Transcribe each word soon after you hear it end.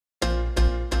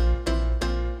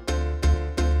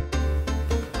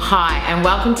Hi, and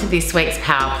welcome to this week's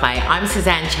Power Play. I'm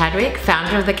Suzanne Chadwick,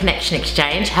 founder of the Connection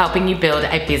Exchange, helping you build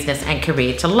a business and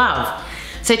career to love.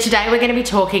 So today we're going to be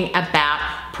talking about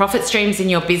profit streams in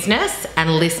your business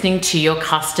and listening to your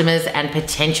customers and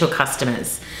potential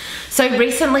customers. So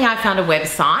recently I found a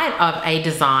website of a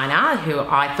designer who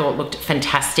I thought looked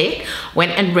fantastic,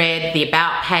 went and read the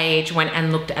about page, went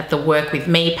and looked at the work with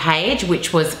me page,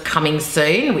 which was coming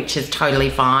soon, which is totally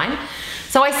fine.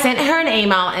 So I sent her an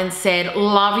email and said,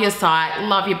 love your site,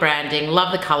 love your branding,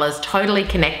 love the colors, totally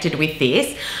connected with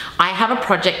this. I have a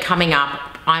project coming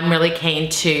up. I'm really keen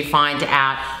to find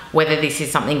out whether this is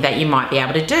something that you might be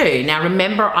able to do. Now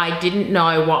remember, I didn't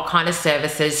know what kind of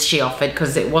services she offered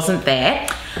because it wasn't there.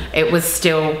 It was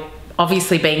still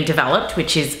obviously being developed,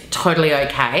 which is totally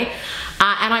okay.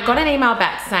 And I got an email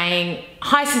back saying,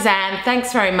 hi Suzanne,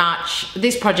 thanks very much.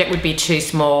 This project would be too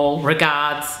small,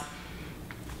 regards,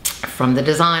 from the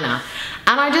designer.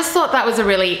 And I just thought that was a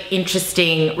really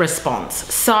interesting response.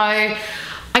 So I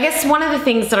guess one of the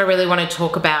things that I really want to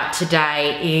talk about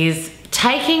today is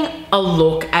taking a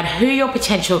look at who your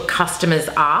potential customers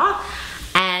are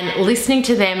and listening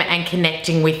to them and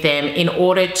connecting with them in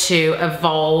order to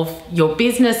evolve your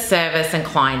business, service, and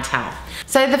clientele.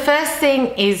 So the first thing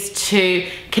is to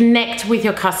connect with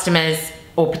your customers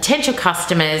or potential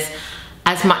customers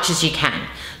as much as you can.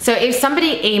 So if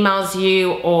somebody emails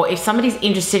you or if somebody's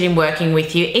interested in working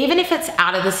with you, even if it's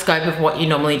out of the scope of what you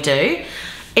normally do,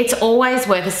 it's always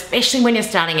worth, especially when you're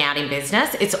starting out in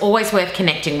business, it's always worth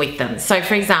connecting with them. So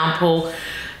for example,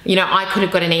 you know, I could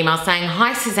have got an email saying,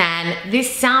 hi Suzanne,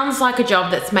 this sounds like a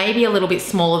job that's maybe a little bit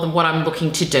smaller than what I'm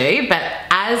looking to do, but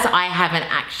as I haven't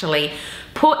actually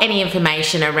put any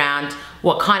information around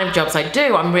what kind of jobs I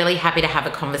do, I'm really happy to have a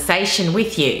conversation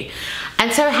with you.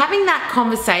 And so having that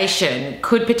conversation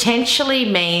could potentially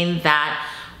mean that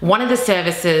one of the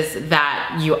services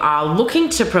that you are looking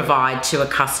to provide to a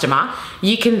customer,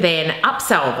 you can then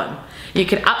upsell them. You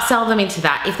can upsell them into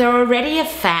that. If they're already a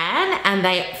fan and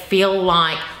they feel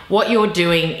like what you're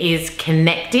doing is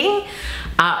connecting,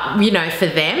 you know, for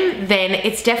them, then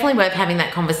it's definitely worth having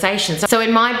that conversation. So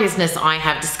in my business, I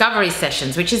have discovery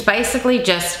sessions, which is basically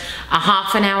just a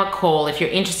half-an-hour call if you're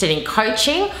interested in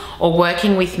coaching or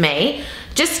working with me,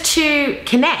 just to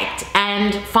connect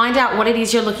and find out what it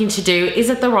is you're looking to do. Is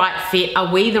it the right fit?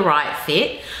 Are we the right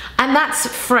fit? And that's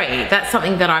free. That's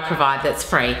something that I provide that's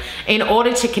free in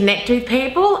order to connect with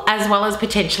people as well as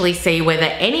potentially see whether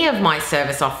any of my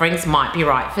service offerings might be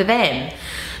right for them.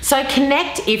 So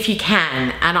connect if you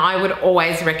can, and I would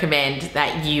always recommend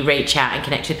that you reach out and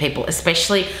connect with people,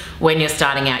 especially when you're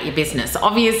starting out your business.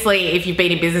 Obviously, if you've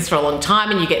been in business for a long time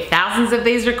and you get thousands of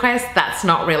these requests, that's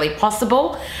not really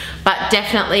possible, but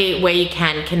definitely where you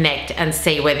can connect and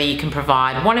see whether you can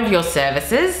provide one of your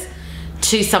services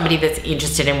to somebody that's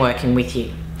interested in working with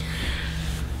you.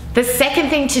 The second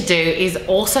thing to do is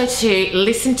also to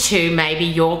listen to maybe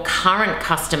your current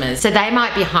customers. So they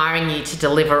might be hiring you to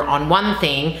deliver on one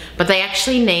thing, but they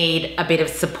actually need a bit of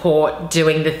support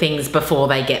doing the things before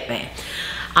they get there.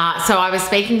 So I was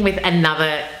speaking with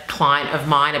another client of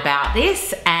mine about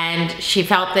this, and she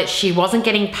felt that she wasn't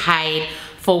getting paid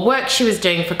for work she was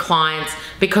doing for clients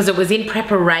because it was in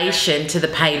preparation to the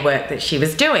paid work that she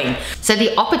was doing. So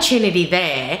the opportunity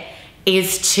there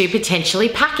is to potentially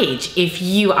package. If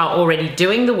you are already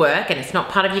doing the work and it's not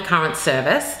part of your current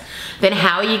service, then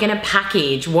how are you going to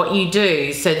package what you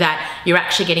do so that you're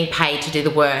actually getting paid to do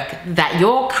the work that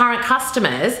your current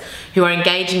customers who are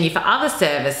engaging you for other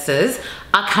services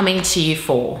are coming to you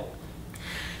for?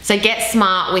 So get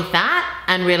smart with that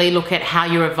and really look at how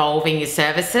you're evolving your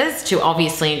services to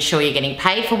obviously ensure you're getting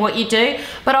paid for what you do,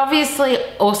 but obviously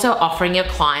also offering your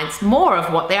clients more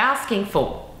of what they're asking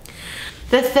for.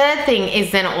 The third thing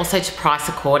is then also to price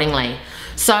accordingly.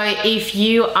 So if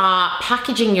you are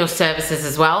packaging your services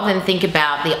as well, then think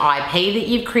about the IP that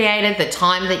you've created, the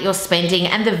time that you're spending,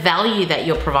 and the value that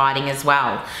you're providing as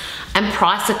well, and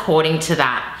price according to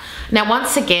that. Now,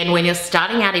 once again, when you're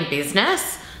starting out in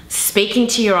business, speaking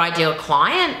to your ideal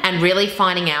client and really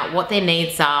finding out what their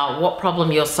needs are, what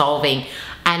problem you're solving,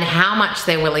 and how much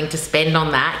they're willing to spend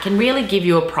on that can really give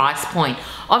you a price point.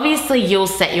 Obviously, you'll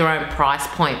set your own price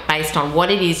point based on what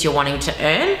it is you're wanting to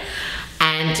earn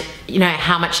and you know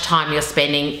how much time you're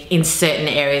spending in certain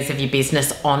areas of your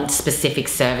business on specific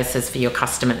services for your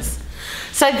customers.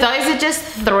 So those are just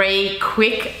 3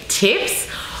 quick tips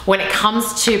when it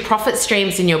comes to profit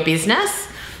streams in your business.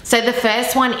 So the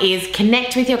first one is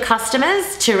connect with your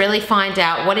customers to really find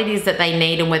out what it is that they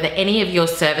need and whether any of your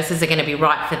services are going to be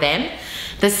right for them.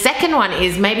 The second one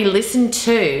is maybe listen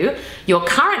to your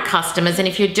current customers, and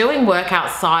if you're doing work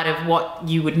outside of what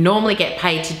you would normally get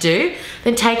paid to do,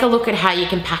 then take a look at how you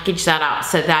can package that up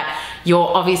so that you're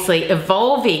obviously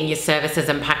evolving your services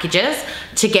and packages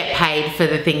to get paid for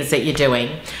the things that you're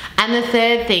doing. And the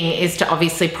third thing is to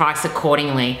obviously price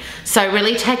accordingly. So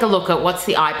really take a look at what's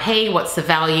the IP, what's the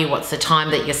value, what's the time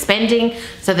that you're spending,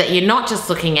 so that you're not just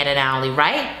looking at an hourly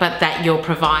rate, but that you're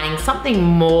providing something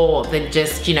more than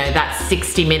just, you know, that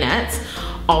 60 minutes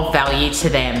of value to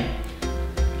them.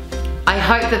 I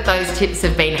hope that those tips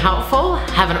have been helpful.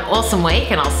 Have an awesome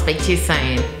week, and I'll speak to you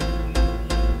soon.